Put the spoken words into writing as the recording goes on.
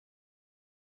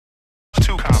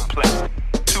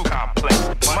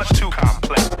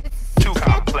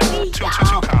Too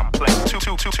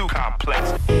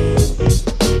complex.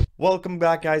 Welcome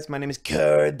back, guys. My name is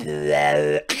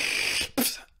hrrew,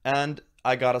 and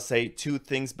I gotta say two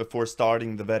things before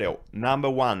starting the video. Number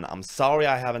one, I'm sorry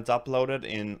I haven't uploaded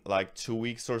in like 2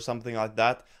 weeks or something like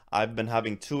that. I've been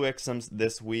having 2 exams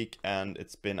this week and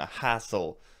it's been a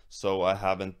hassle, so I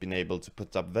haven't been able to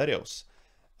put up videos.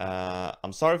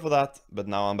 I'm sorry for that, but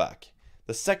now I'm back.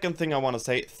 The second thing I want to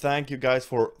say, thank you guys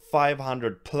for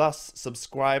 500 plus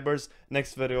subscribers.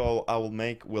 Next video I will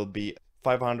make will be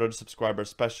 500 subscriber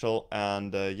special,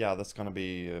 and yeah, that's gonna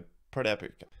be pretty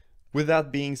epic. With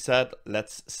that being said,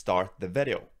 let's start the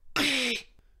video.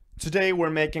 Today we're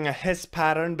making a HISS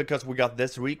pattern because we got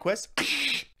this request.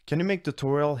 Can you make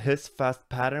tutorial HISS fast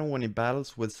pattern when he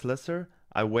battles with Slizzer?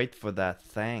 I wait for that,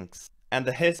 thanks. And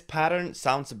the HISS pattern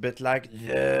sounds a bit like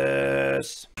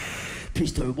this.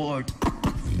 Peace to reward.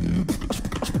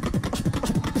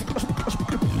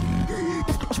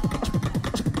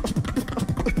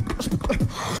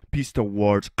 Peace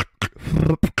towards.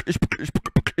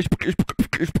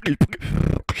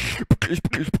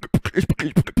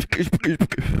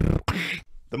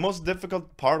 The most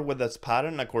difficult part with this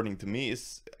pattern, according to me,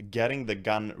 is getting the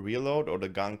gun reload or the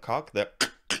gun cock.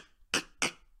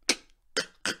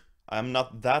 I'm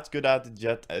not that good at it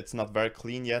yet. It's not very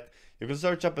clean yet. You can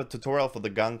search up a tutorial for the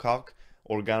gun cock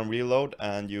or gun reload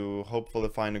and you hopefully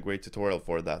find a great tutorial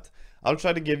for that. I'll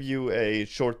try to give you a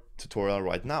short tutorial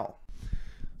right now.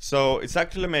 So it's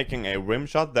actually making a rim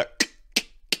shot that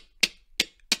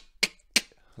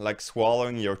like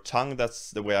swallowing your tongue.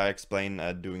 That's the way I explain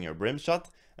doing your rim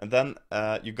shot. And then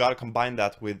you gotta combine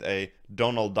that with a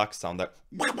Donald Duck sound that,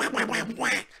 but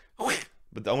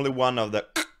only one of the,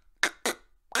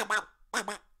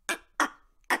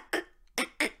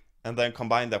 and then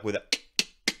combine that with a.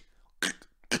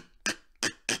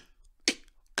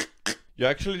 You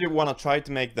actually want to try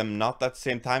to make them not at the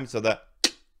same time, so that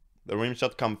the rim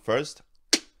shot come first.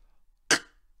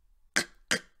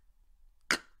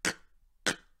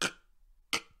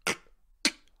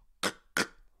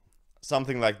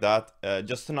 Something like that,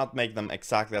 just to not make them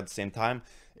exactly at the same time.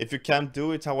 If you can't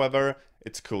do it, however,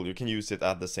 it's cool. You can use it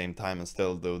at the same time and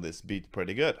still do this beat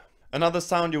pretty good. Another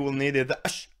sound you will need is the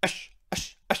ash, ash,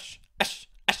 ash, ash, ash,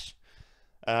 ash.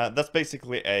 That's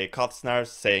basically a caught snare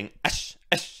saying ash,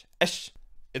 ash, ash.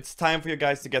 It's time for you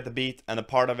guys to get the beat, and a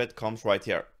part of it comes right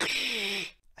here.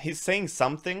 He's saying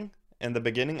something in the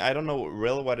beginning. I don't know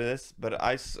really what it is, but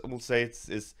I will say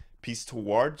it's peace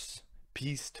towards.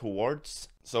 Peace towards.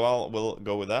 So we'll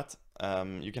go with that.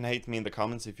 You can hate me in the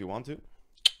comments if you want to.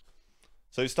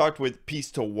 So you start with peace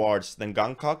towards, then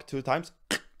gun cock 2 times.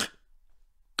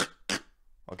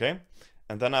 Okay,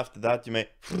 and then after that you may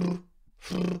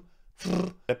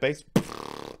bass,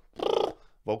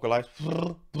 vocalize.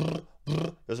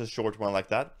 There's a short one like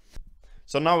that.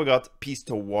 So now we got peace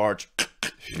towards,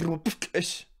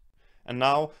 and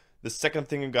now the second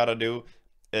thing you gotta do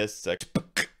is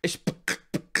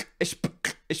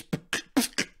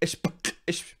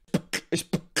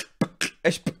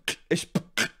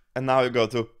and now you go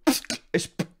to,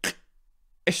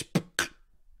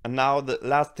 and now the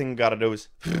last thing you gotta do is,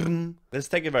 let's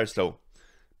take it very slow.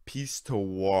 Peace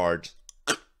towards.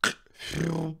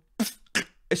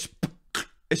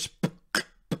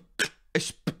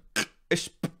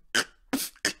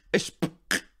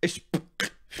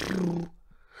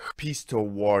 Peace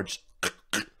towards.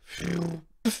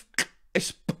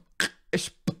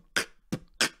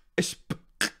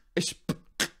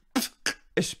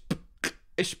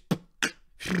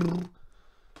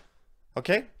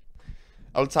 Okay,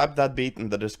 I'll type that beat in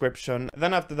the description.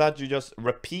 Then after that you just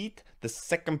repeat the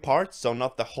second part, so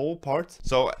not the whole part.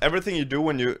 So everything you do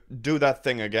when you do that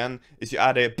thing again is you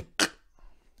add a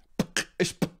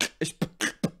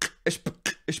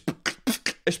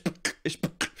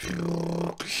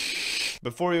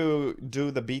before you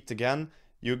do the beat again.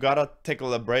 You gotta take a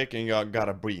little break and you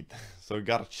gotta breathe. So you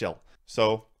gotta chill.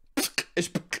 So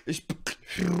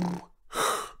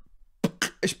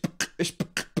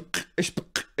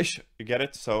you get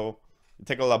it? So you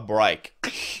take a little break.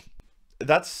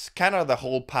 That's kind of the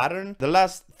whole pattern. The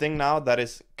last thing now that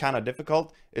is kind of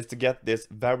difficult is to get this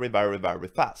very, very, very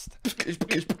fast.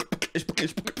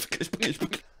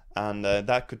 And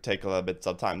that could take a little bit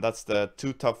of time. That's the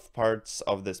 2 tough parts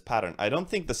of this pattern. I don't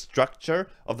think the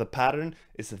structure of the pattern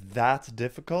is that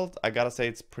difficult. I gotta say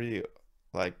it's pretty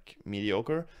like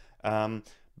mediocre.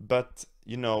 But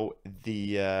you know,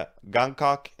 the gun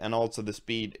cock and also the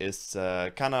speed is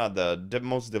kind of the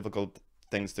most difficult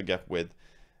things to get with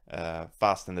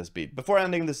fast in this beat. Before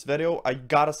ending this video, I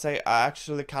gotta say I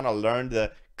actually kind of learned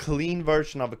the clean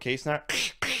version of a K snare.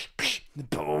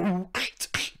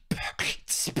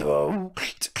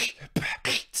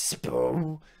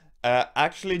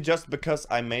 Actually, just because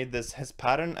I made this HISS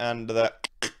pattern and the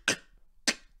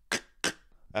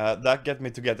that get me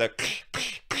to get the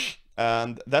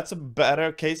and that's a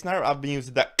better case snare. I've been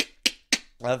using that.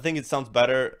 I think it sounds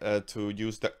better to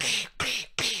use the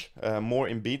more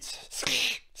in beats.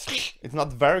 It's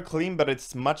not very clean, but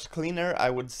it's much cleaner,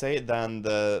 I would say, than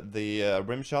the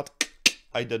rim shot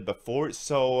I did before.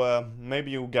 So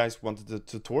maybe you guys wanted a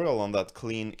tutorial on that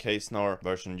clean case snare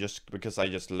version, just because I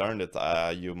just learned it.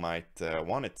 You might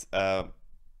want it.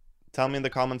 Tell me in the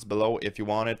comments below if you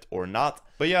want it or not.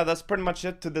 But yeah, that's pretty much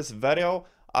it to this video.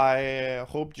 I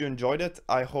hope you enjoyed it.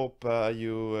 I hope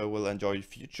you will enjoy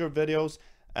future videos.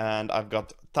 And I've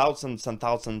got thousands and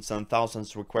thousands and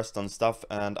thousands requests on stuff,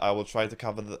 and I will try to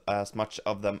cover as much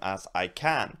of them as I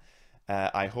can.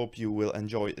 I hope you will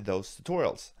enjoy those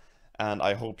tutorials, and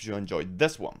I hope you enjoyed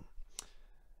this one.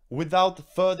 Without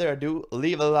further ado,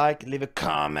 leave a like, leave a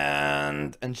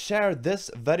comment, and share this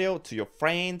video to your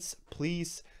friends,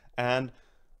 please. And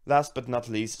last but not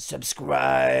least,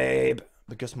 subscribe,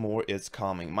 because more is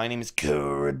coming. My name is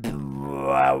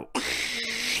hrrew,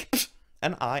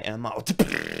 and I am out.